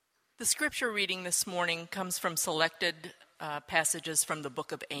The scripture reading this morning comes from selected passages from the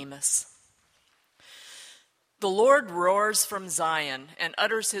book of Amos. The Lord roars from Zion and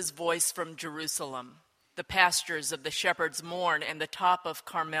utters his voice from Jerusalem. The pastures of the shepherds mourn, and the top of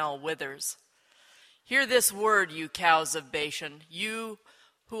Carmel withers. Hear this word, you cows of Bashan, you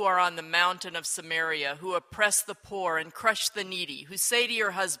who are on the mountain of Samaria, who oppress the poor and crush the needy, who say to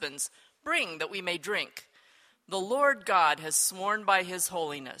your husbands, "Bring that we may drink." The Lord God has sworn by his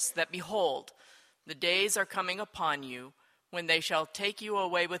holiness that, behold, the days are coming upon you when they shall take you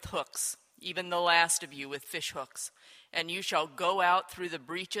away with hooks, even the last of you with fish hooks, and you shall go out through the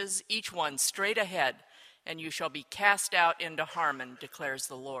breaches, each one straight ahead, and you shall be cast out into Harmon, declares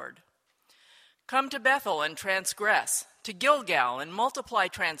the Lord. Come to Bethel and transgress, to Gilgal and multiply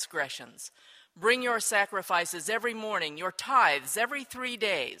transgressions. Bring your sacrifices every morning, your tithes every 3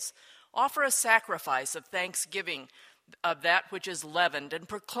 days. Offer a sacrifice of thanksgiving of that which is leavened, and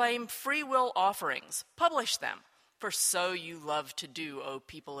proclaim free will offerings. Publish them, for so you love to do, O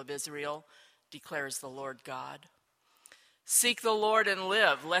people of Israel, declares the Lord God. Seek the Lord and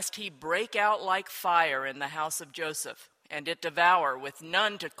live, lest he break out like fire in the house of Joseph, and it devour, with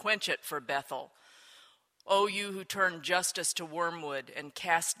none to quench it for Bethel. O you who turn justice to wormwood and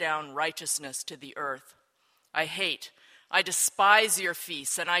cast down righteousness to the earth. I despise your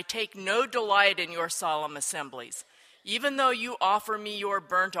feasts, and I take no delight in your solemn assemblies. Even though you offer me your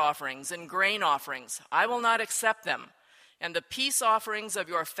burnt offerings and grain offerings, I will not accept them. And the peace offerings of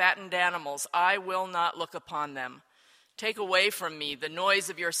your fattened animals, I will not look upon them. Take away from me the noise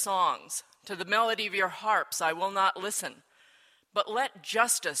of your songs. To the melody of your harps I will not listen. But let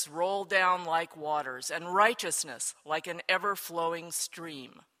justice roll down like waters, and righteousness like an ever-flowing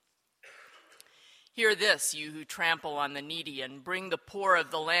stream. Hear this, you who trample on the needy and bring the poor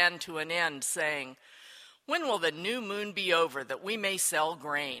of the land to an end, saying, when will the new moon be over, that we may sell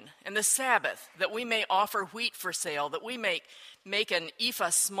grain, and the Sabbath, that we may offer wheat for sale, that we may make an ephah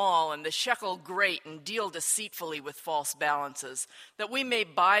small and the shekel great, and deal deceitfully with false balances, that we may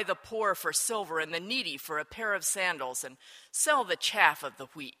buy the poor for silver and the needy for a pair of sandals, and sell the chaff of the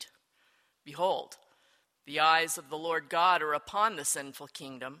wheat? Behold, the eyes of the Lord God are upon the sinful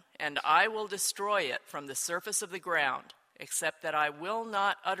kingdom, and I will destroy it from the surface of the ground, except that I will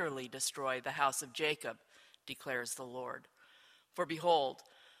not utterly destroy the house of Jacob, declares the Lord. For behold,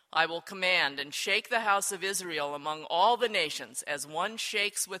 I will command and shake the house of Israel among all the nations, as one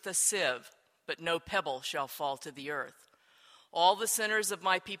shakes with a sieve, but no pebble shall fall to the earth. All the sinners of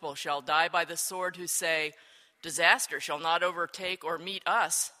my people shall die by the sword, who say, disaster shall not overtake or meet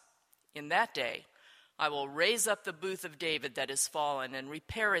us. In that day I will raise up the booth of David that is fallen, and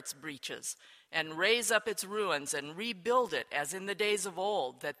repair its breaches, and raise up its ruins, and rebuild it as in the days of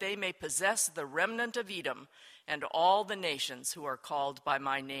old, that they may possess the remnant of Edom and all the nations who are called by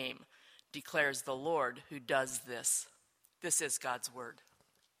my name, declares the Lord who does this. This is God's word.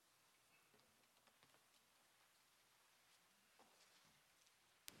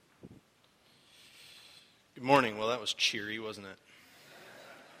 Good morning. Well, that was cheery, wasn't it?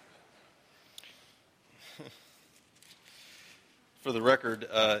 For the record,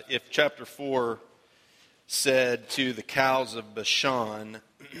 if chapter 4 said to the cows of Bashan,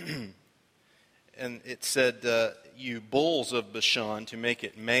 and it said, you bulls of Bashan, to make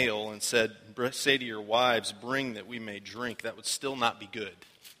it male, and said, say to your wives, bring that we may drink, that would still not be good.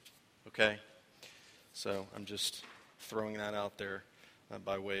 Okay? So I'm just throwing that out there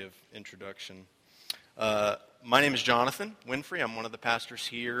by way of introduction. My name is Jonathan Winfrey. I'm one of the pastors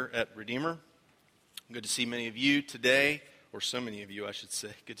here at Redeemer. Good to see many of you today. Or so many of you, I should say.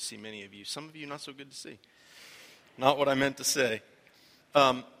 Good to see many of you. Some of you, not so good to see. Not what I meant to say.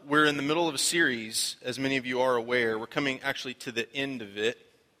 We're in the middle of a series, as many of you are aware. We're coming actually to the end of it.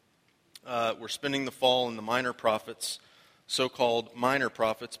 We're spending the fall in the minor prophets, so-called minor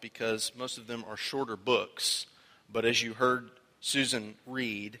prophets, because most of them are shorter books. But as you heard Susan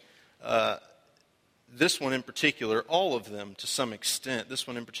read, this one in particular, all of them to some extent, this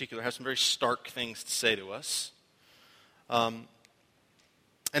one in particular has some very stark things to say to us.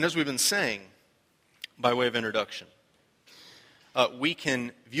 And as we've been saying, by way of introduction, we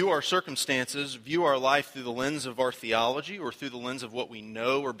can view our circumstances, view our life through the lens of our theology or through the lens of what we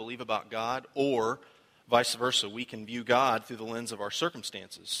know or believe about God, or vice versa. We can view God through the lens of our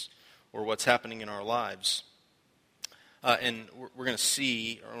circumstances or what's happening in our lives. And we're going to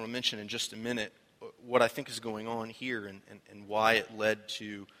see, or I'm going to mention in just a minute, what I think is going on here and why it led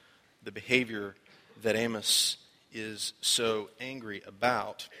to the behavior that Amos is so angry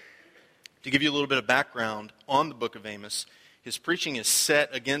about. To give you a little bit of background on the book of Amos, his preaching is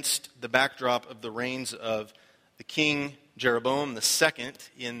set against the backdrop of the reigns of the king Jeroboam the second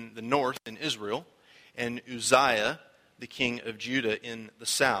in the north in Israel, and Uzziah, the king of Judah, in the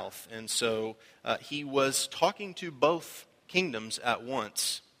south. And so he was talking to both kingdoms at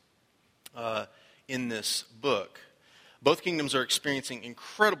once in this book. Both kingdoms are experiencing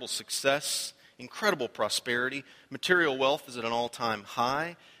incredible success, incredible prosperity. Material wealth is at an all-time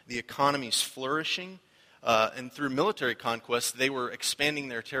high. The economy is flourishing. And through military conquest, they were expanding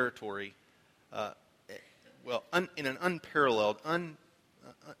their territory in an unparalleled,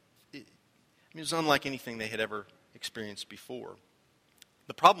 it was unlike anything they had ever experienced before.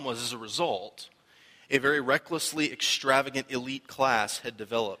 The problem was, as a result, a very recklessly extravagant elite class had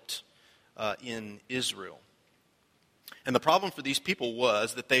developed in Israel. And the problem for these people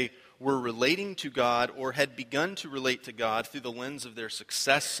was that they were relating to God, or had begun to relate to God, through the lens of their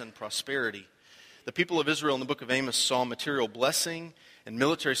success and prosperity. The people of Israel in the book of Amos saw material blessing and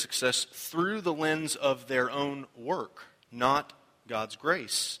military success through the lens of their own work, not God's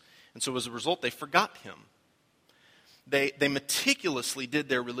grace. And so as a result, they forgot him. They meticulously did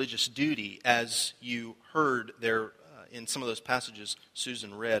their religious duty, as you heard there in some of those passages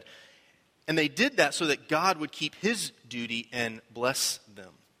Susan read. And they did that so that God would keep his duty and bless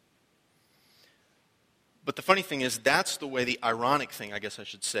them. But the funny thing is, that's the way, the ironic thing, I guess I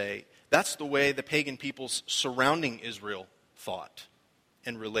should say, that's the way the pagan peoples surrounding Israel thought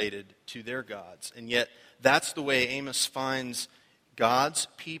and related to their gods. And yet, that's the way Amos finds God's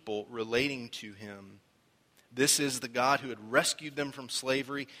people relating to him. This is the God who had rescued them from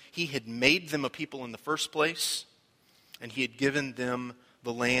slavery. He had made them a people in the first place, and he had given them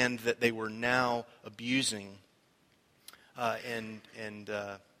the land that they were now abusing and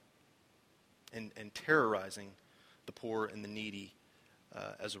terrorizing the poor and the needy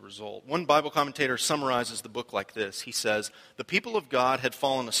as a result. One Bible commentator summarizes the book like this. He says, "The people of God had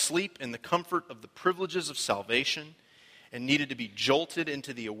fallen asleep in the comfort of the privileges of salvation and needed to be jolted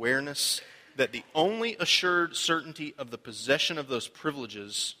into the awareness that the only assured certainty of the possession of those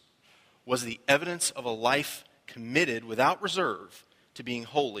privileges was the evidence of a life committed without reserve to being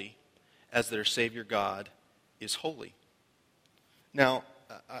holy as their Savior God is holy." Now,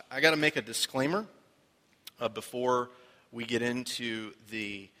 I got to make a disclaimer before we get into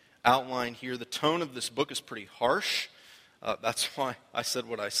the outline here. The tone of this book is pretty harsh. That's why I said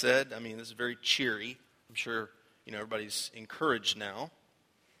what I said. I mean, this is very cheery. I'm sure everybody's encouraged now,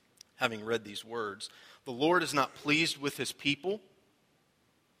 having read these words. The Lord is not pleased with his people.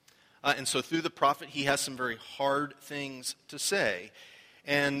 And so through the prophet, he has some very hard things to say.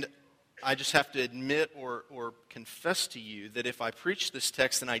 And I just have to admit or confess to you that if I preached this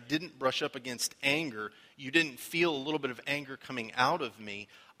text and I didn't brush up against anger, you didn't feel a little bit of anger coming out of me,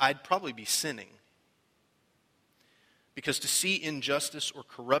 I'd probably be sinning. Because to see injustice or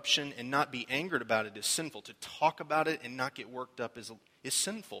corruption and not be angered about it is sinful. To talk about it and not get worked up is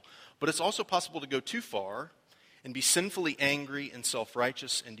sinful. But it's also possible to go too far and be sinfully angry and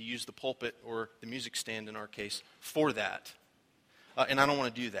self-righteous, and to use the pulpit or the music stand in our case for that. And I don't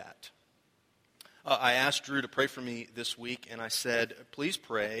want to do that. I asked Drew to pray for me this week, and I said, please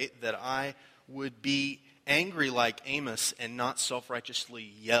pray that I would be angry like Amos and not self-righteously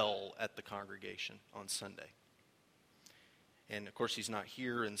yell at the congregation on Sunday. And of course he's not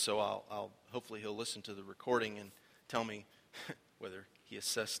here, and so I'll hopefully he'll listen to the recording and tell me whether he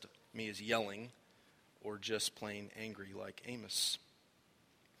assessed me as yelling or just plain angry like Amos.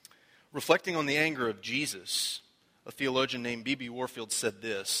 Reflecting on the anger of Jesus, a theologian named B.B. Warfield said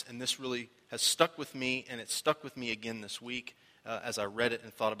this, and this really has stuck with me, and it stuck with me again this week as I read it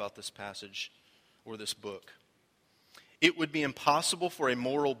and thought about this passage or this book. It would be impossible for a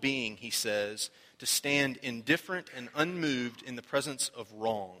moral being, he says, to stand indifferent and unmoved in the presence of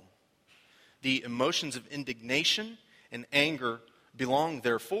wrong. The emotions of indignation and anger belong,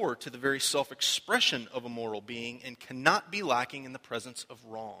 therefore, to the very self-expression of a moral being and cannot be lacking in the presence of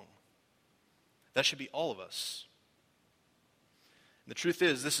wrong. That should be all of us. The truth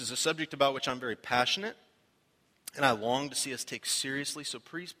is, this is a subject about which I'm very passionate, and I long to see us take seriously. So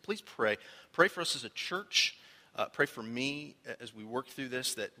please pray. Pray for us as a church. Pray for me as we work through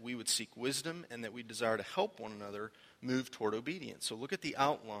this, that we would seek wisdom and that we desire to help one another move toward obedience. So look at the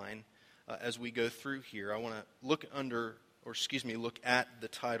outline as we go through here. I want to look at the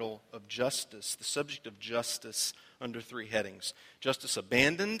title of justice, the subject of justice under 3 headings. Justice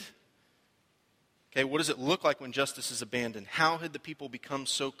abandoned. Okay, what does it look like when justice is abandoned? How had the people become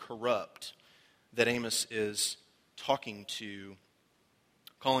so corrupt that Amos is calling to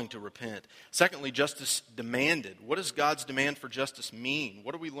repent? Secondly, justice demanded. What does God's demand for justice mean?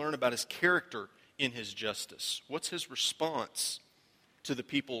 What do we learn about his character in his justice? What's his response to the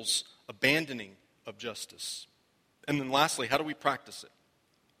people's abandoning of justice? And then lastly, how do we practice it?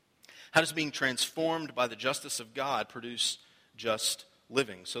 How does being transformed by the justice of God produce just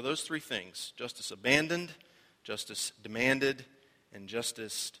living? So those three things: justice abandoned, justice demanded, and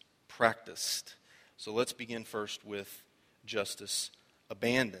justice practiced. So let's begin first with justice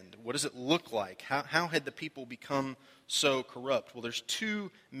abandoned. What does it look like? How had the people become so corrupt? Well, there's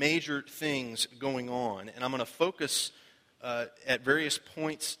two major things going on, and I'm going to focus at various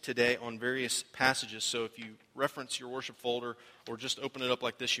points today on various passages. So if you reference your worship folder or just open it up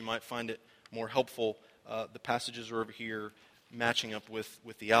like this, you might find it more helpful. The passages are over here matching up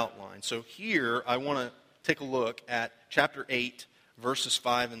with the outline. So here I want to take a look at chapter 8, verses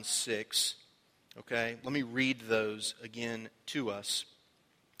 5 and 6. Okay, let me read those again to us.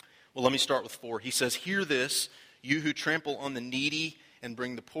 Well, let me start with 4. He says, "Hear this, you who trample on the needy and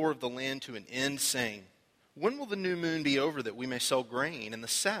bring the poor of the land to an end, saying, when will the new moon be over that we may sell grain, and the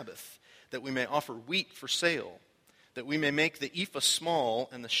Sabbath, that we may offer wheat for sale, that we may make the ephah small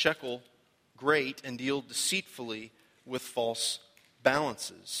and the shekel great, and deal deceitfully with false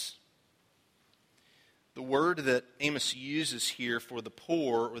balances?" The word that Amos uses here for the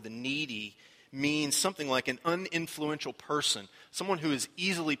poor or the needy means something like an uninfluential person, someone who is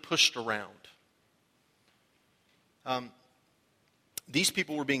easily pushed around. These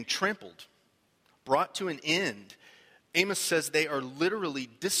people were being trampled, brought to an end. Amos says they are literally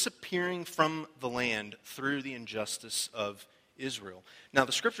disappearing from the land through the injustice of Israel. Now,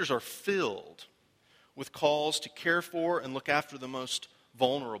 the scriptures are filled with calls to care for and look after the most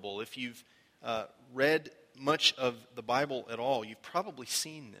vulnerable. If you've read much of the Bible at all, you've probably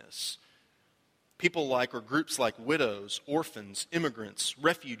seen this. People like, or groups like widows, orphans, immigrants,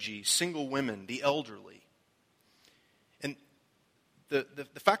 refugees, single women, the elderly. And the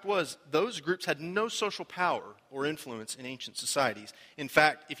fact was, those groups had no social power or influence in ancient societies. In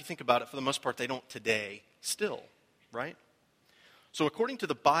fact, if you think about it, for the most part, they don't today still, right? So according to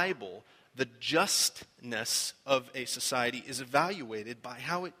the Bible, the justness of a society is evaluated by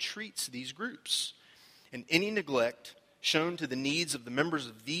how it treats these groups. And any neglect shown to the needs of the members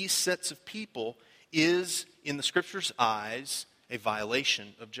of these sets of people is, in the Scripture's eyes, a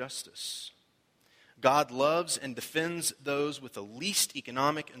violation of justice. God loves and defends those with the least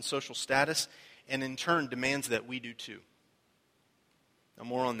economic and social status, and in turn demands that we do too. Now,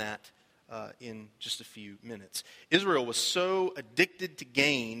 more on that in just a few minutes. Israel was so addicted to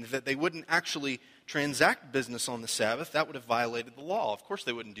gain that they wouldn't actually transact business on the Sabbath. That would have violated the law. Of course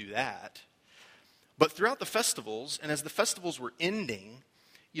they wouldn't do that. But throughout the festivals, and as the festivals were ending,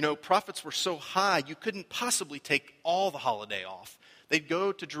 profits were so high you couldn't possibly take all the holiday off. They'd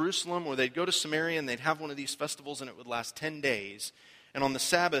go to Jerusalem or they'd go to Samaria and they'd have one of these festivals and it would last 10 days. And on the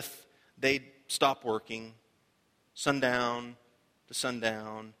Sabbath, they'd stop working, sundown to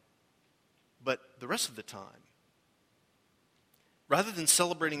sundown. But the rest of the time, rather than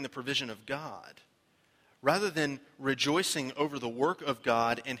celebrating the provision of God, rather than rejoicing over the work of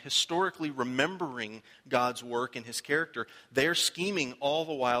God and historically remembering God's work and His character, they're scheming all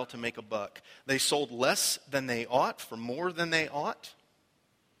the while to make a buck. They sold less than they ought for more than they ought.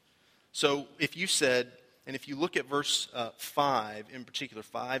 So if you said, and if you look at verse 5 in particular,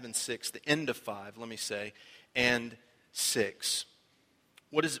 5 and 6, the end of 5, let me say, and 6,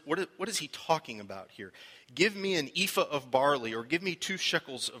 what is he talking about here? Give me an ephah of barley, or give me 2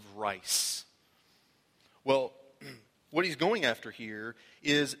 shekels of rice. Well, what he's going after here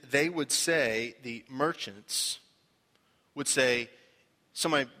is they would say, the merchants would say,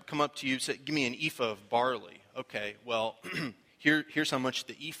 somebody come up to you and say, give me an ephah of barley. Okay, well, here's how much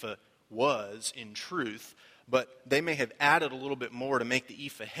the ephah was in truth, but they may have added a little bit more to make the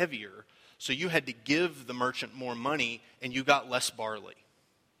ephah heavier, so you had to give the merchant more money and you got less barley.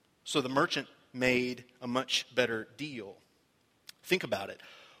 So the merchant made a much better deal. Think about it.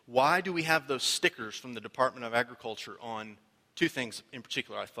 Why do we have those stickers from the Department of Agriculture on 2 things in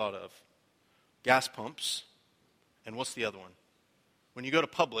particular I thought of? Gas pumps, and what's the other one? When you go to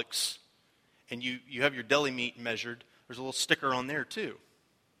Publix and you have your deli meat measured, there's a little sticker on there too,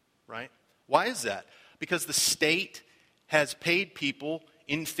 right? Why is that? Because the state has paid people,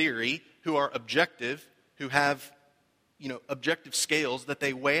 in theory, who are objective, who have objective scales that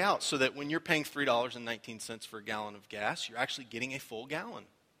they weigh out, so that when you're paying $3.19 for a gallon of gas, you're actually getting a full gallon.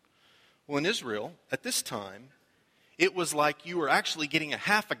 Well, in Israel, at this time, it was like you were actually getting a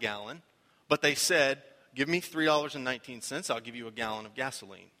half a gallon, but they said, give me $3.19, I'll give you a gallon of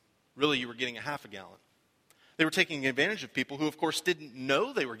gasoline. Really, you were getting a half a gallon. They were taking advantage of people who, of course, didn't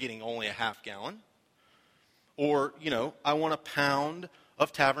know they were getting only a half gallon. Or, I want a pound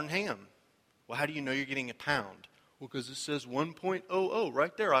of tavern ham. Well, how do you know you're getting a pound? Well, because it says 1.00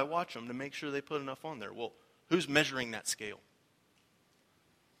 right there. I watch them to make sure they put enough on there. Well, Who's measuring that scale?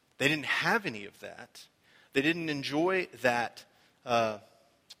 They didn't have any of that. They didn't enjoy that,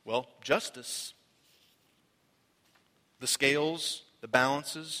 justice. The scales, the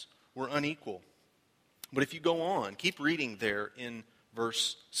balances were unequal. But if you go on, keep reading there in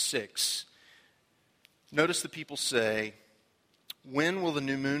verse 6. Notice the people say, when will the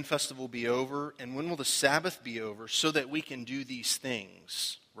new moon festival be over? And when will the Sabbath be over so that we can do these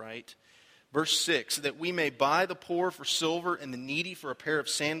things? Right? Verse 6, that we may buy the poor for silver and the needy for a pair of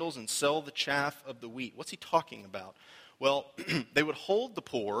sandals and sell the chaff of the wheat. What's he talking about? Well, they would hold the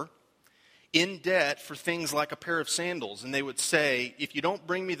poor in debt for things like a pair of sandals. And they would say, if you don't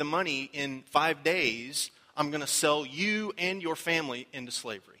bring me the money in 5 days, I'm going to sell you and your family into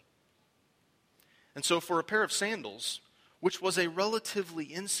slavery. And so for a pair of sandals, which was a relatively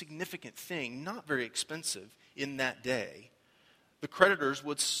insignificant thing, not very expensive in that day, the creditors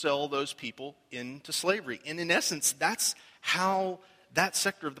would sell those people into slavery. And in essence, that's how that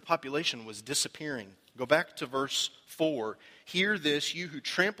sector of the population was disappearing. Go back to verse 4. Hear this, you who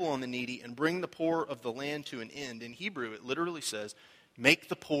trample on the needy and bring the poor of the land to an end. In Hebrew, it literally says, make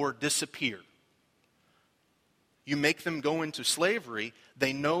the poor disappear. You make them go into slavery,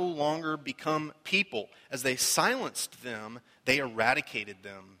 they no longer become people. As they silenced them, they eradicated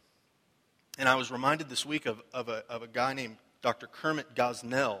them. And I was reminded this week of a guy named Dr. Kermit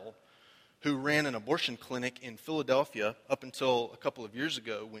Gosnell, who ran an abortion clinic in Philadelphia up until a couple of years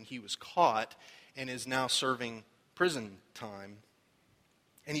ago when he was caught and is now serving prison time.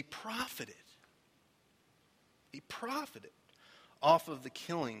 And he profited off of the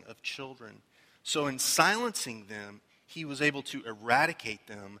killing of children. So in silencing them, he was able to eradicate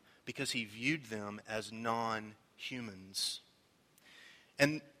them because he viewed them as non-humans.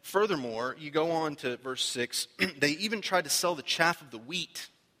 And furthermore, you go on to verse 6, they even tried to sell the chaff of the wheat.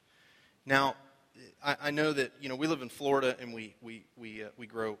 Now, I know that, we live in Florida and we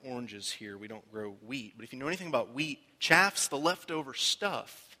grow oranges here. We don't grow wheat. But if you know anything about wheat, chaff's the leftover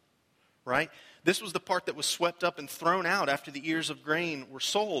stuff, right? This was the part that was swept up and thrown out after the ears of grain were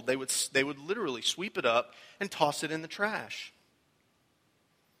sold. They would literally sweep it up and toss it in the trash.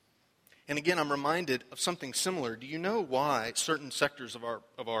 And again, I'm reminded of something similar. Do you know why certain sectors of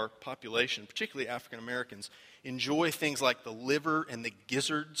our population, particularly African Americans, enjoy things like the liver and the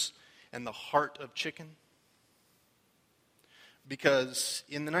gizzards and the heart of chicken? Because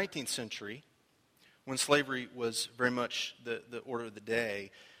in the 19th century, when slavery was very much the order of the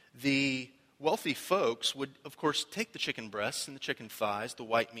day, the wealthy folks would, of course, take the chicken breasts and the chicken thighs, the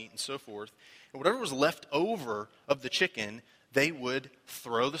white meat and so forth, and whatever was left over of the chicken, they would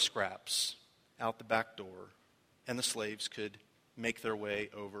throw the scraps out the back door, and the slaves could make their way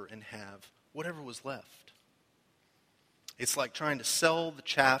over and have whatever was left. It's like trying to sell the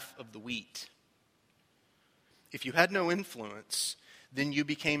chaff of the wheat. If you had no influence, then you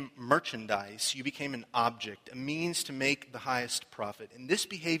became merchandise, you became an object, a means to make the highest profit. And this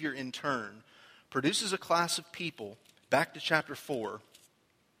behavior in turn produces a class of people, back to chapter 4,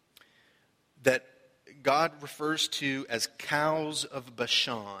 that God refers to as cows of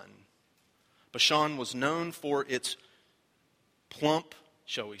Bashan. Bashan was known for its plump,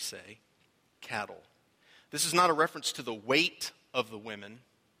 shall we say, cattle. This is not a reference to the weight of the women.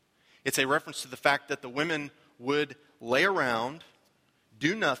 It's a reference to the fact that the women would lay around,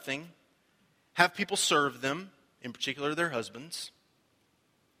 do nothing, have people serve them, in particular their husbands.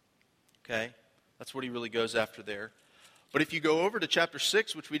 Okay? That's what he really goes after there. But if you go over to chapter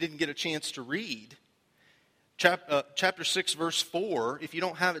 6, which we didn't get a chance to read, chapter 6, verse 4, if you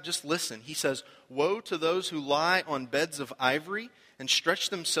don't have it, just listen. He says, woe to those who lie on beds of ivory and stretch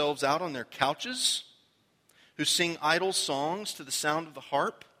themselves out on their couches, who sing idle songs to the sound of the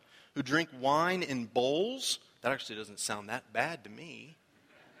harp, who drink wine in bowls. That actually doesn't sound that bad to me.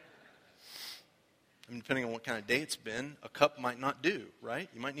 I mean, depending on what kind of day it's been, a cup might not do, right?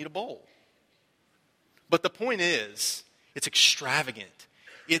 You might need a bowl. But the point is, it's extravagant.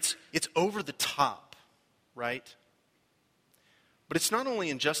 It's over the top, right? But it's not only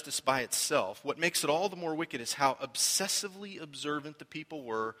injustice by itself. What makes it all the more wicked is how obsessively observant the people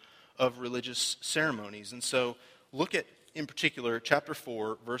were of religious ceremonies. And so look at, in particular, chapter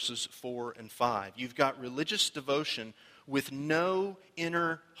 4, verses 4 and 5. You've got religious devotion with no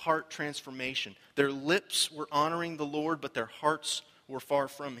inner heart transformation. Their lips were honoring the Lord, but their hearts were far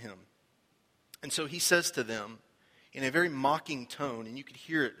from him. And so he says to them, in a very mocking tone, and you could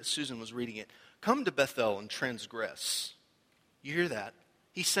hear it as Susan was reading it, come to Bethel and transgress. You hear that?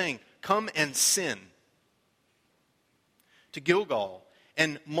 He's saying, come and sin. To Gilgal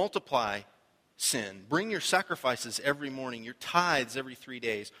and multiply sin. Bring your sacrifices every morning, your tithes every 3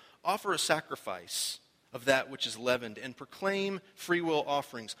 days. Offer a sacrifice of that which is leavened, and proclaim freewill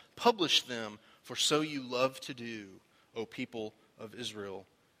offerings. Publish them, for so you love to do, O people of Israel,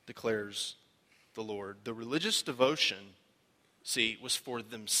 declares the Lord. The religious devotion, see, was for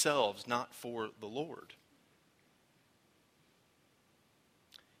themselves, not for the Lord.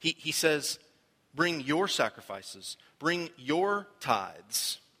 He says, bring your sacrifices, bring your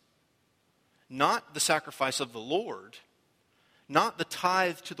tithes, not the sacrifice of the Lord, not the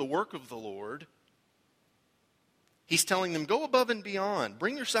tithe to the work of the Lord. He's telling them, go above and beyond.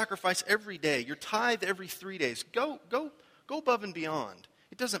 Bring your sacrifice every day, your tithe every 3 days. Go above and beyond.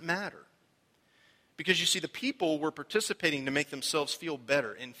 It doesn't matter. Because you see, the people were participating to make themselves feel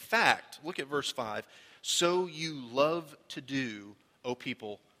better. In fact, look at verse 5. So you love to do, O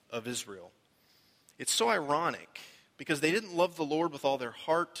people of Israel. It's so ironic because they didn't love the Lord with all their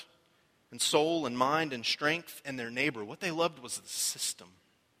heart and soul and mind and strength and their neighbor. What they loved was the system.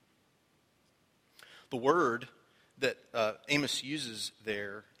 The word that Amos uses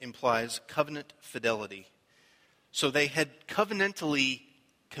there implies covenant fidelity. So they had covenantally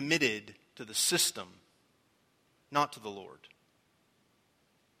committed to the system, not to the Lord.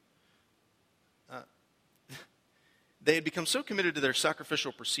 They had become so committed to their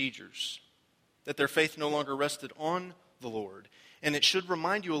sacrificial procedures that their faith no longer rested on the Lord. And it should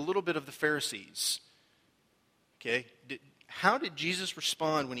remind you a little bit of the Pharisees. Okay? How did Jesus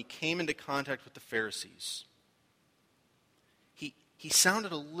respond when he came into contact with the Pharisees? He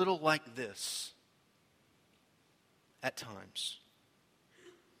sounded a little like this at times.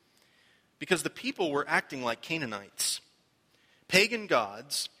 Because the people were acting like Canaanites. Pagan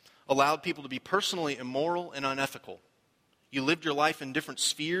gods allowed people to be personally immoral and unethical. You lived your life in different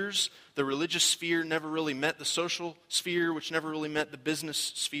spheres. The religious sphere never really met the social sphere, which never really met the business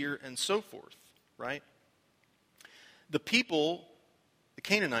sphere, and so forth, right? The people, the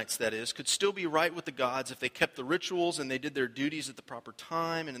Canaanites that is, could still be right with the gods if they kept the rituals and they did their duties at the proper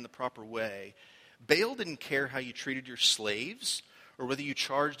time and in the proper way. Baal didn't care how you treated your slaves or whether you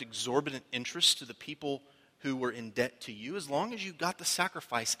charged exorbitant interest to the people who were in debt to you, as long as you got the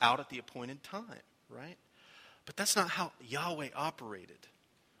sacrifice out at the appointed time, right? But that's not how Yahweh operated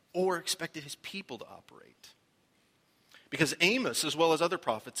or expected his people to operate. Because Amos, as well as other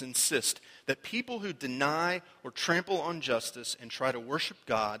prophets, insist that people who deny or trample on justice and try to worship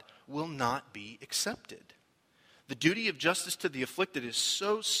God will not be accepted. The duty of justice to the afflicted is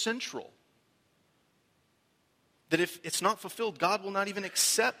so central that if it's not fulfilled, God will not even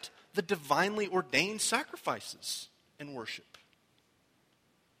accept the divinely ordained sacrifices and worship.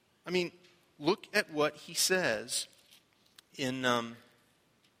 I mean, look at what he says in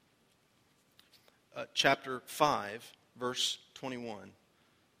chapter 5, verse 21.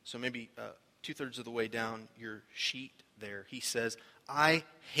 So maybe 2/3 of the way down your sheet there. He says, I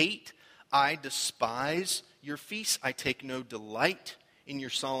despise your feasts. I take no delight in your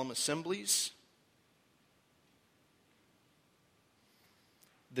solemn assemblies.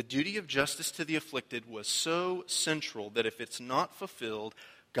 The duty of justice to the afflicted was so central that if it's not fulfilled,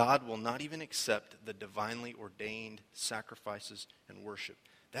 God will not even accept the divinely ordained sacrifices and worship.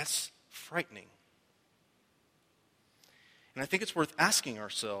 That's frightening. And I think it's worth asking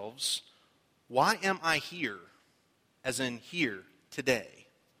ourselves, why am I here? As in here, today.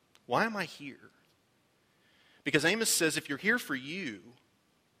 Why am I here? Because Amos says if you're here for you,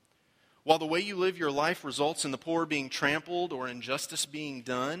 while the way you live your life results in the poor being trampled or injustice being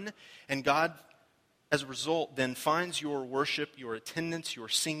done, and God, as a result, then finds your worship, your attendance, your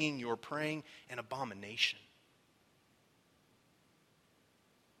singing, your praying an abomination.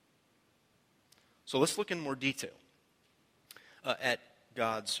 So let's look in more detail at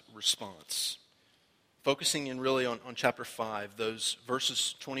God's response. Focusing in really on chapter 5, those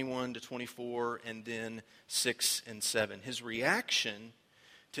verses 21 to 24, and then 6 and 7. His reaction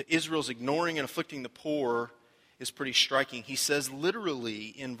to Israel's ignoring and afflicting the poor is pretty striking. He says literally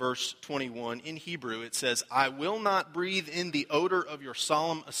in verse 21, in Hebrew, it says, I will not breathe in the odor of your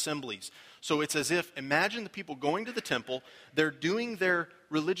solemn assemblies. So it's as if, imagine the people going to the temple, they're doing their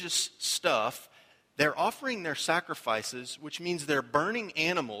religious stuff, they're offering their sacrifices, which means they're burning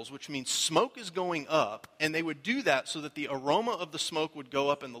animals, which means smoke is going up, and they would do that so that the aroma of the smoke would go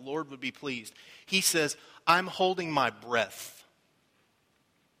up and the Lord would be pleased. He says, I'm holding my breath.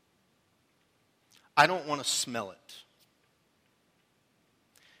 I don't want to smell it.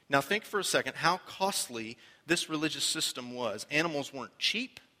 Now think for a second how costly this religious system was. Animals weren't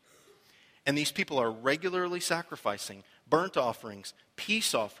cheap, and these people are regularly sacrificing burnt offerings,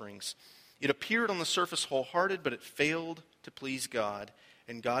 peace offerings. It appeared on the surface wholehearted, but it failed to please God,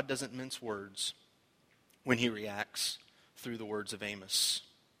 and God doesn't mince words when he reacts through the words of Amos.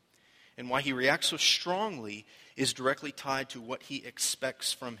 and why he reacts so strongly is directly tied to what he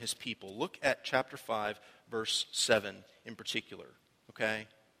expects from his people. Look at chapter 5, verse 7 in particular, okay?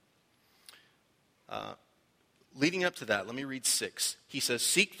 Leading up to that, let me read 6. He says,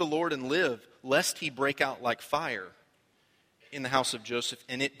 "Seek the Lord and live, lest he break out like fire in the house of Joseph,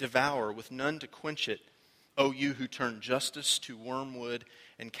 and it devour with none to quench it. O you who turn justice to wormwood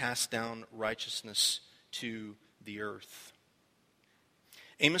and cast down righteousness to the earth."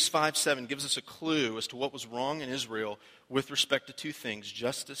 Amos 5:7 gives us a clue as to what was wrong in Israel with respect to two things,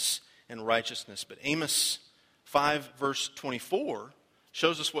 justice and righteousness. But Amos 5 verse 24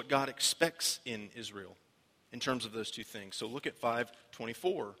 shows us what God expects in Israel in terms of those two things. So look at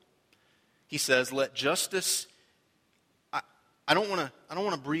 5:24. He says, "Let justice..." I don't want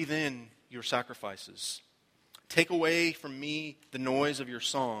to breathe in your sacrifices. Take away from me the noise of your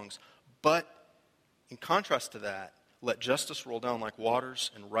songs. But in contrast to that, let justice roll down like waters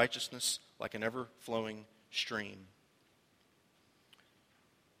and righteousness like an ever-flowing stream.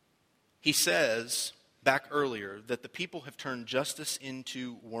 He says back earlier that the people have turned justice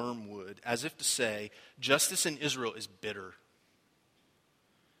into wormwood, as if to say, justice in Israel is bitter.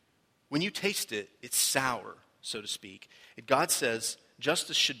 When you taste it, it's sour, so to speak. And God says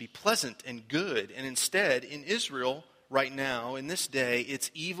justice should be pleasant and good, and instead, in Israel right now, in this day,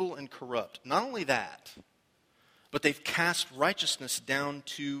 it's evil and corrupt. Not only that, but they've cast righteousness down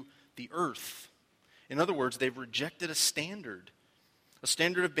to the earth. In other words, they've rejected a standard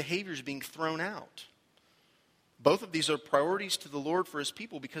of behaviors being thrown out. Both of these are priorities to the Lord for his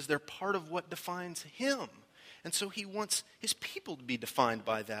people because they're part of what defines him. And so he wants his people to be defined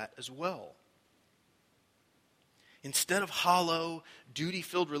by that as well. Instead of hollow,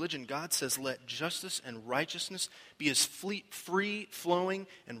 duty-filled religion, God says, let justice and righteousness be as free-flowing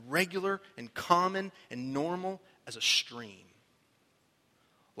and regular and common and normal as a stream.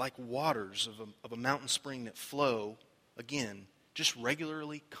 Like waters of a mountain spring that flow, again, just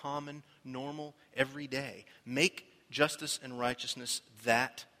regularly, common, normal, every day. Make justice and righteousness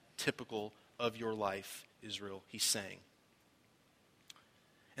that typical of your life, Israel, he's saying.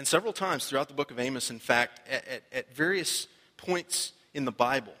 And several times throughout the book of Amos, in fact, at various points in the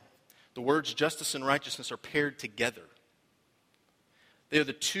Bible, the words justice and righteousness are paired together. They're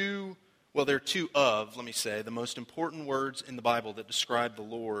two of the most important words in the Bible that describe the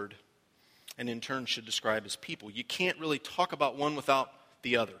Lord and in turn should describe his people. You can't really talk about one without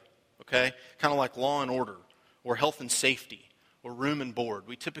the other, okay? Kind of like law and order or health and safety or room and board.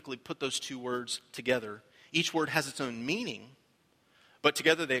 We typically put those two words together. Each word has its own meaning, but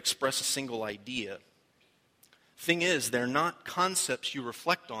together they express a single idea. Thing is, they're not concepts you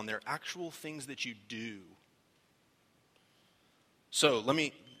reflect on. They're actual things that you do. So let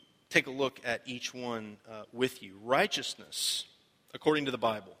me take a look at each one with you. Righteousness, according to the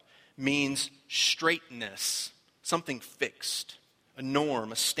Bible, means straightness, something fixed, a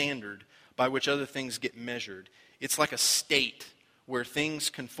norm, a standard by which other things get measured. It's like a state where things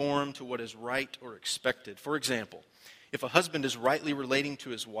conform to what is right or expected. For example, if a husband is rightly relating to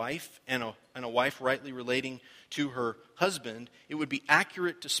his wife and a wife rightly relating to her husband, it would be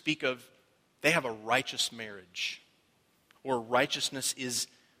accurate to speak of they have a righteous marriage, or righteousness is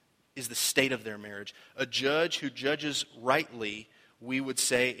the state of their marriage. A judge who judges rightly, we would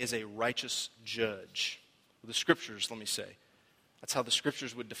say, is a righteous judge. The scriptures, let me say. That's how the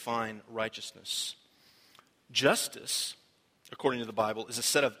scriptures would define righteousness. Justice, according to the Bible, is a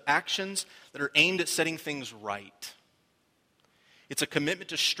set of actions that are aimed at setting things right. It's a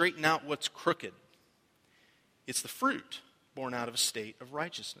commitment to straighten out what's crooked. It's the fruit born out of a state of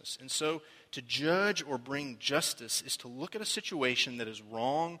righteousness. And so to judge or bring justice is to look at a situation that is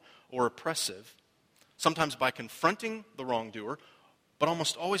wrong or oppressive, sometimes by confronting the wrongdoer, but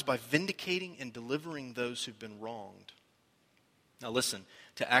almost always by vindicating and delivering those who've been wronged. Now listen,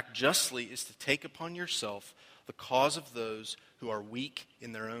 to act justly is to take upon yourself the cause of those who are weak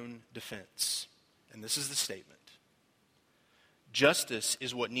in their own defense. And this is the statement. Justice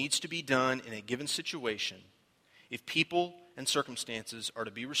is what needs to be done in a given situation if people and circumstances are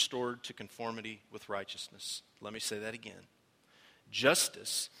to be restored to conformity with righteousness. Let me say that again.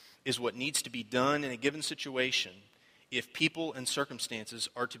 Justice is what needs to be done in a given situation if people and circumstances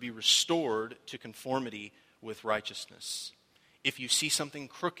are to be restored to conformity with righteousness. If you see something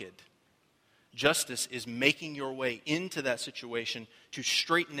crooked, justice is making your way into that situation to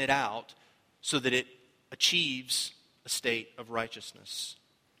straighten it out so that it achieves a state of righteousness.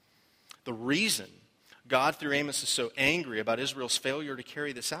 The reason God, through Amos, is so angry about Israel's failure to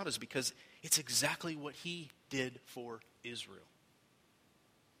carry this out is because it's exactly what he did for Israel.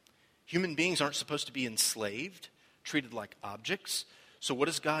 Human beings aren't supposed to be enslaved, treated like objects. So what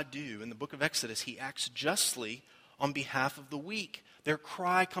does God do? In the book of Exodus, he acts justly on behalf of the weak. Their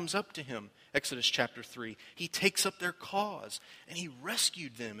cry comes up to him. Exodus chapter 3. He takes up their cause, and he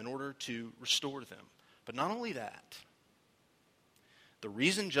rescued them in order to restore them. But not only that, the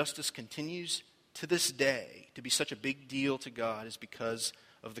reason justice continues to this day to be such a big deal to God is because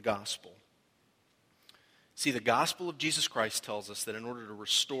of the gospel. See, the gospel of Jesus Christ tells us that in order to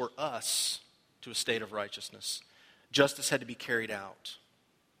restore us to a state of righteousness, justice had to be carried out.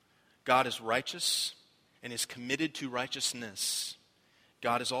 God is righteous and is committed to righteousness.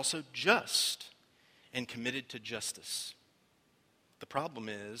 God is also just and committed to justice. The problem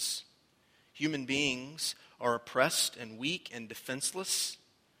is, human beings are oppressed and weak and defenseless,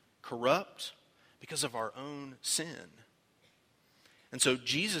 corrupt, because of our own sin. And so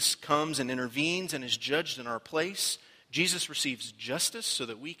Jesus comes and intervenes and is judged in our place. Jesus receives justice so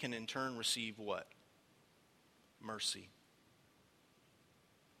that we can in turn receive what? Mercy.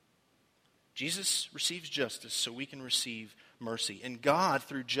 Jesus receives justice so we can receive mercy. And God,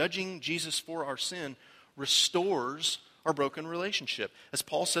 through judging Jesus for our sin, restores our broken relationship. As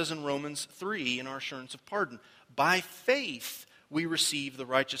Paul says in Romans 3 in our assurance of pardon, by faith we receive the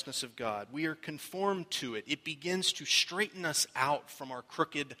righteousness of God. We are conformed to it. It begins to straighten us out from our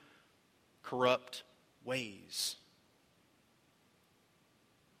crooked, corrupt ways.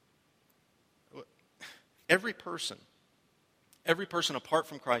 Every person apart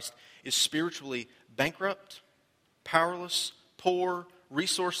from Christ is spiritually bankrupt, powerless, poor,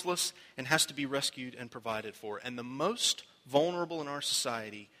 resourceless, and has to be rescued and provided for. And the most vulnerable in our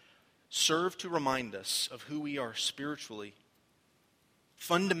society serve to remind us of who we are spiritually,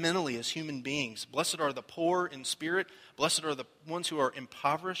 fundamentally as human beings. Blessed are the poor in spirit. Blessed are the ones who are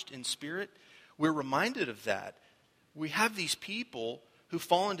impoverished in spirit. We're reminded of that. We have these people who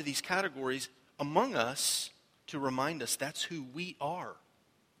fall into these categories among us to remind us that's who we are.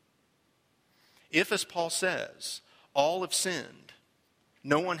 If, as Paul says, all have sinned,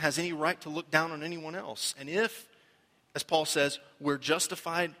 no one has any right to look down on anyone else. And if, as Paul says, we're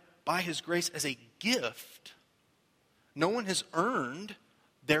justified by his grace as a gift, no one has earned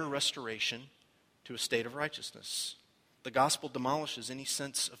their restoration to a state of righteousness. The gospel demolishes any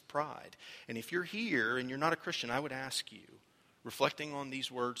sense of pride. And if you're here and you're not a Christian, I would ask you, reflecting on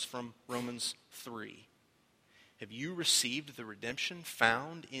these words from Romans 3, have you received the redemption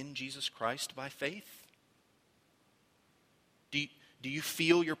found in Jesus Christ by faith? Do you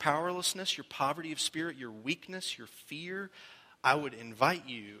feel your powerlessness, your poverty of spirit, your weakness, your fear? I would invite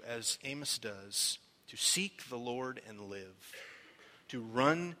you, as Amos does, to seek the Lord and live, to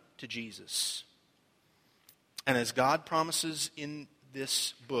run to Jesus. And as God promises in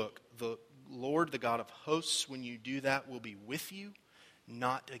this book, the Lord, the God of hosts, when you do that, will be with you,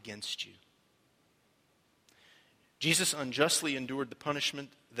 not against you. Jesus unjustly endured the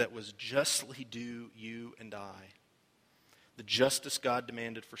punishment that was justly due you and I. The justice God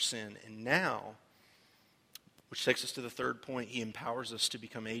demanded for sin. And now, which takes us to the third point, he empowers us to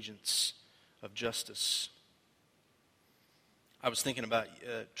become agents of justice. I was thinking about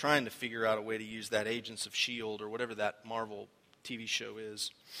trying to figure out a way to use that Agents of S.H.I.E.L.D. or whatever that Marvel TV show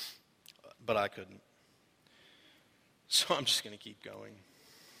is, but I couldn't. So I'm just going to keep going.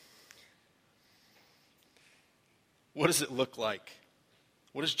 What does it look like?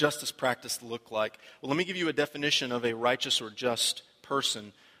 What does justice practice look like? Well, let me give you a definition of a righteous or just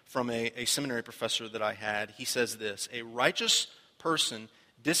person from a seminary professor that I had. He says this: a righteous person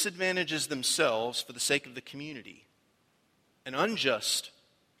disadvantages themselves for the sake of the community. An unjust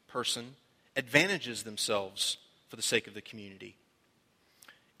person advantages themselves for the sake of the community.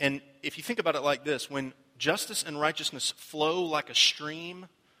 And if you think about it like this, when justice and righteousness flow like a stream,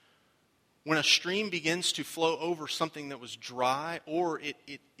 when a stream begins to flow over something that was dry, or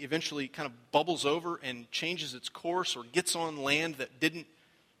it eventually kind of bubbles over and changes its course or gets on land that didn't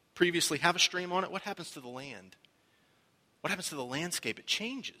previously have a stream on it, what happens to the land? What happens to the landscape? It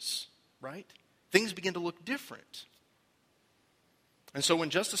changes, right? Things begin to look different. And so when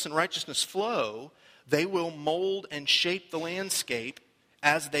justice and righteousness flow, they will mold and shape the landscape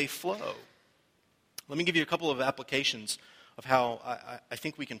as they flow. Let me give you a couple of applications of how I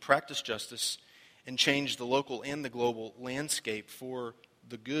think we can practice justice and change the local and the global landscape for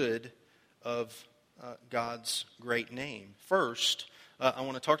the good of God's great name. First, I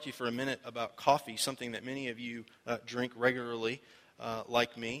want to talk to you for a minute about coffee, something that many of you drink regularly,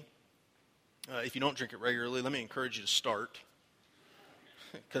 like me. If you don't drink it regularly, let me encourage you to start,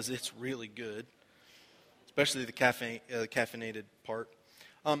 because it's really good, especially the caffeinated part.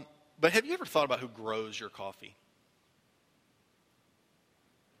 But have you ever thought about who grows your coffee?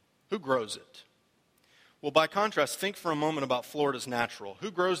 Who grows it? Well, by contrast, think for a moment about Florida's natural.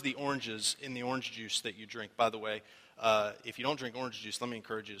 Who grows the oranges in the orange juice that you drink? By the way, if you don't drink orange juice, let me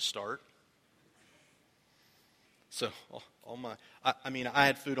encourage you to start. So, I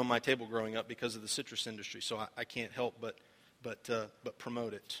had food on my table growing up because of the citrus industry, so I can't help but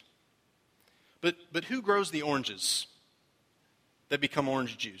promote it. But who grows the oranges that become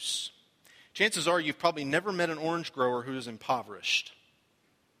orange juice? Chances are you've probably never met an orange grower who is impoverished.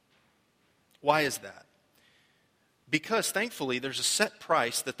 Why is that? Because, thankfully, there's a set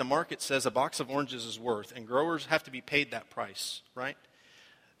price that the market says a box of oranges is worth, and growers have to be paid that price, right?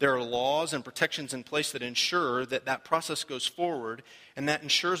 There are laws and protections in place that ensure that that process goes forward, and that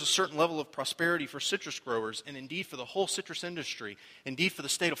ensures a certain level of prosperity for citrus growers, and indeed for the whole citrus industry, indeed for the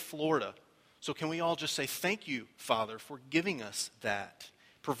state of Florida. So can we all just say, thank you, Father, for giving us that,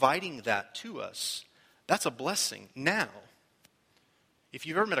 providing that to us? That's a blessing. Now, if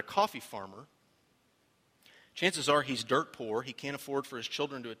you've ever met a coffee farmer, chances are he's dirt poor, he can't afford for his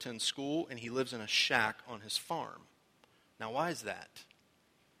children to attend school, and he lives in a shack on his farm. Now, why is that?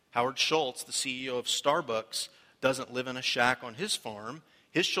 Howard Schultz, the CEO of Starbucks, doesn't live in a shack on his farm.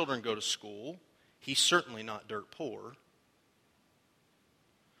 His children go to school. He's certainly not dirt poor.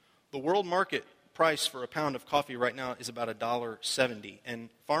 The world market price for a pound of coffee right now is about $1.70, and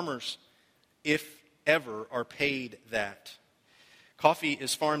farmers, if ever, are paid that. Coffee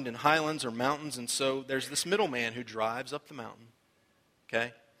is farmed in highlands or mountains, and so there's this middleman who drives up the mountain.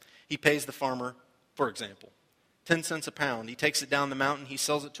 Okay? He pays the farmer, for example, 10 cents a pound. He takes it down the mountain. He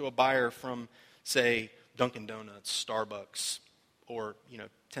sells it to a buyer from, say, Dunkin' Donuts, Starbucks, or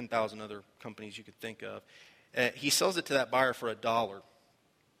 10,000 other companies you could think of. He sells it to that buyer for $1.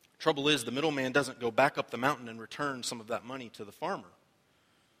 Trouble is, the middleman doesn't go back up the mountain and return some of that money to the farmer.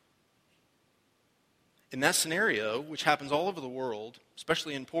 In that scenario, which happens all over the world,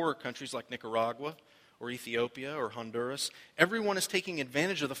 especially in poorer countries like Nicaragua or Ethiopia or Honduras, everyone is taking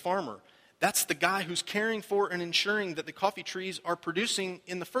advantage of the farmer. That's the guy who's caring for and ensuring that the coffee trees are producing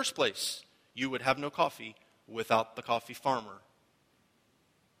in the first place. You would have no coffee without the coffee farmer.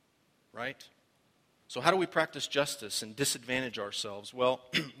 Right? So how do we practice justice and disadvantage ourselves? Well,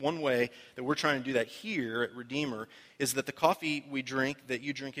 one way that we're trying to do that here at Redeemer is that the coffee we drink, that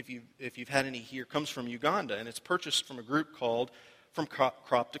you drink if you've had any here, comes from Uganda, and it's purchased from a group called From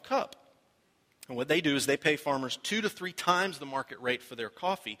Crop to Cup. And what they do is they pay farmers 2 to 3 times the market rate for their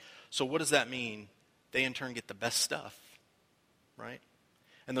coffee. So what does that mean? They in turn get the best stuff, right?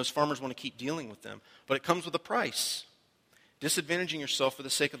 And those farmers want to keep dealing with them. But it comes with a price. Disadvantaging yourself for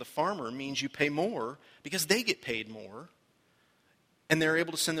the sake of the farmer means you pay more because they get paid more. And they're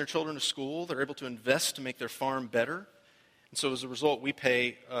able to send their children to school. They're able to invest to make their farm better. And so as a result, we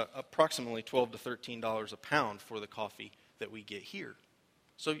pay approximately $12 to $13 a pound for the coffee that we get here.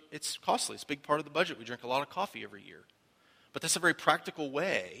 So it's costly. It's a big part of the budget. We drink a lot of coffee every year. But that's a very practical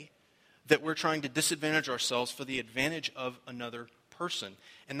way that we're trying to disadvantage ourselves for the advantage of another person.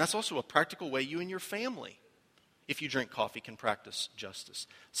 And that's also a practical way you and your family, if you drink coffee, can practice justice.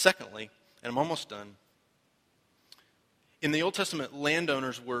 Secondly, and I'm almost done, in the Old Testament,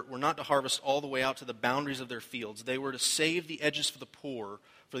 landowners were not to harvest all the way out to the boundaries of their fields. They were to save the edges for the poor,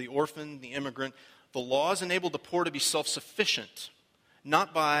 for the orphan, the immigrant. The laws enabled the poor to be self-sufficient,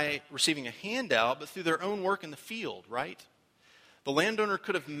 not by receiving a handout, but through their own work in the field, right? The landowner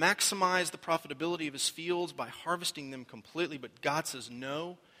could have maximized the profitability of his fields by harvesting them completely, but God says,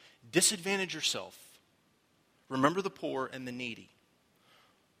 no, disadvantage yourself. Remember the poor and the needy.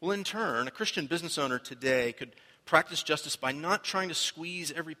 Well, in turn, a Christian business owner today could practice justice by not trying to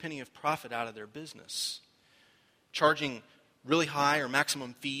squeeze every penny of profit out of their business, charging really high or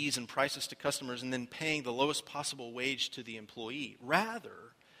maximum fees and prices to customers and then paying the lowest possible wage to the employee.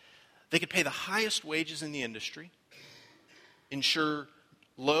 Rather, they could pay the highest wages in the industry, ensure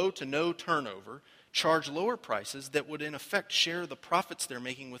low to no turnover, charge lower prices that would in effect share the profits they're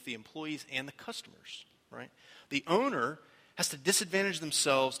making with the employees and the customers, right? The owner has to disadvantage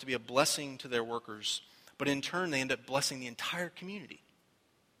themselves to be a blessing to their workers, but in turn they end up blessing the entire community.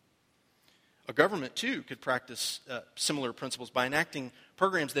 A government, too, could practice similar principles by enacting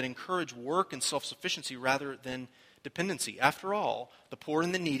programs that encourage work and self-sufficiency rather than dependency. After all, the poor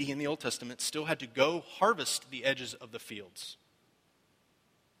and the needy in the Old Testament still had to go harvest the edges of the fields.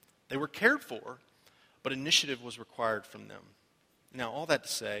 They were cared for, but initiative was required from them. Now, all that to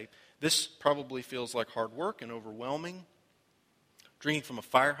say, this probably feels like hard work and overwhelming. Drinking from a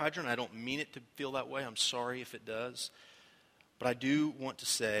fire hydrant, I don't mean it to feel that way. I'm sorry if it does. But I do want to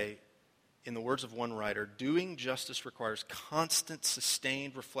say, in the words of one writer, doing justice requires constant,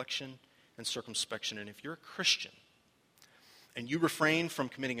 sustained reflection and circumspection. And if you're a Christian and you refrain from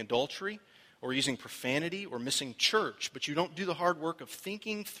committing adultery or using profanity or missing church, but you don't do the hard work of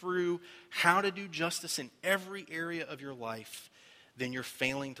thinking through how to do justice in every area of your life, then you're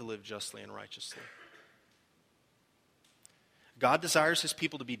failing to live justly and righteously. God desires his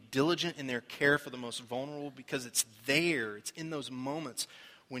people to be diligent in their care for the most vulnerable because it's in those moments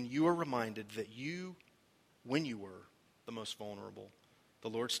when you are reminded that when you were the most vulnerable, the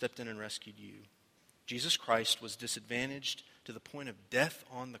Lord stepped in and rescued you. Jesus Christ was disadvantaged to the point of death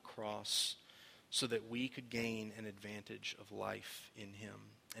on the cross so that we could gain an advantage of life in him.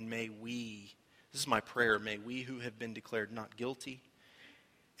 And may we, this is my prayer, may we who have been declared not guilty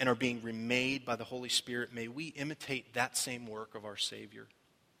and are being remade by the Holy Spirit, may we imitate that same work of our Savior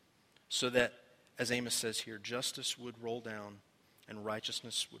so that, as Amos says here, justice would roll down and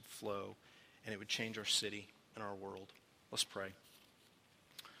righteousness would flow and it would change our city and our world. Let's pray.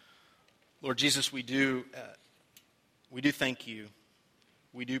 Lord Jesus, we do thank you.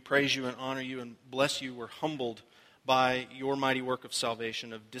 We do praise you and honor you and bless you. We're humbled by your mighty work of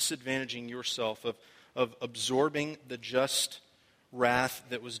salvation, of disadvantaging yourself, of absorbing the just wrath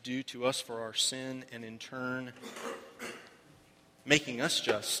that was due to us for our sin, and in turn making us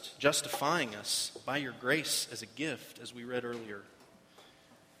just, justifying us by your grace as a gift, as we read earlier.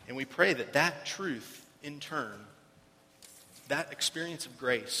 And we pray that that truth, in turn, that experience of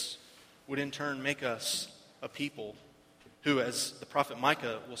grace, would in turn make us a people who, as the prophet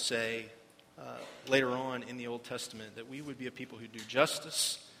Micah will say later on in the Old Testament, that we would be a people who do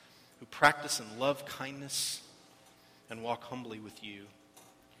justice, who practice and love kindness, and walk humbly with you.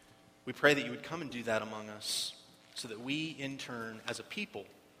 We pray that you would come and do that among us so that we, in turn, as a people,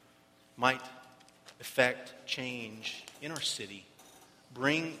 might effect change in our city,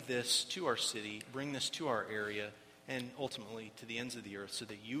 bring this to our city, bring this to our area, and ultimately to the ends of the earth so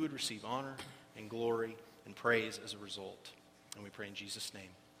that you would receive honor and glory and praise as a result. And we pray in Jesus' name.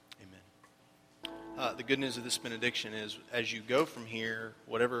 Amen. The good news of this benediction is as you go from here,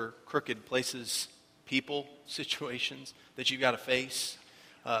 whatever crooked places, people, situations that you've got to face,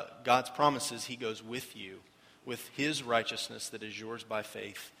 God's promise is he goes with you with his righteousness that is yours by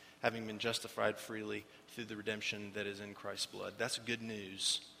faith, having been justified freely through the redemption that is in Christ's blood. That's good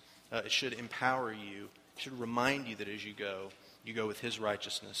news. It should empower you. It should remind you that as you go with his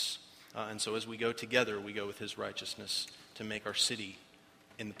righteousness. And so as we go together, we go with his righteousness to make our city,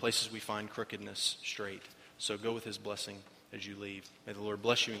 in the places we find crookedness, straight. So go with his blessing as you leave. May the Lord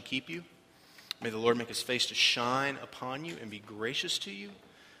bless you and keep you. May the Lord make his face to shine upon you and be gracious to you.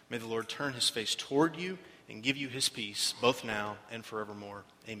 May the Lord turn his face toward you and give you his peace, both now and forevermore.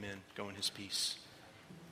 Amen. Go in his peace.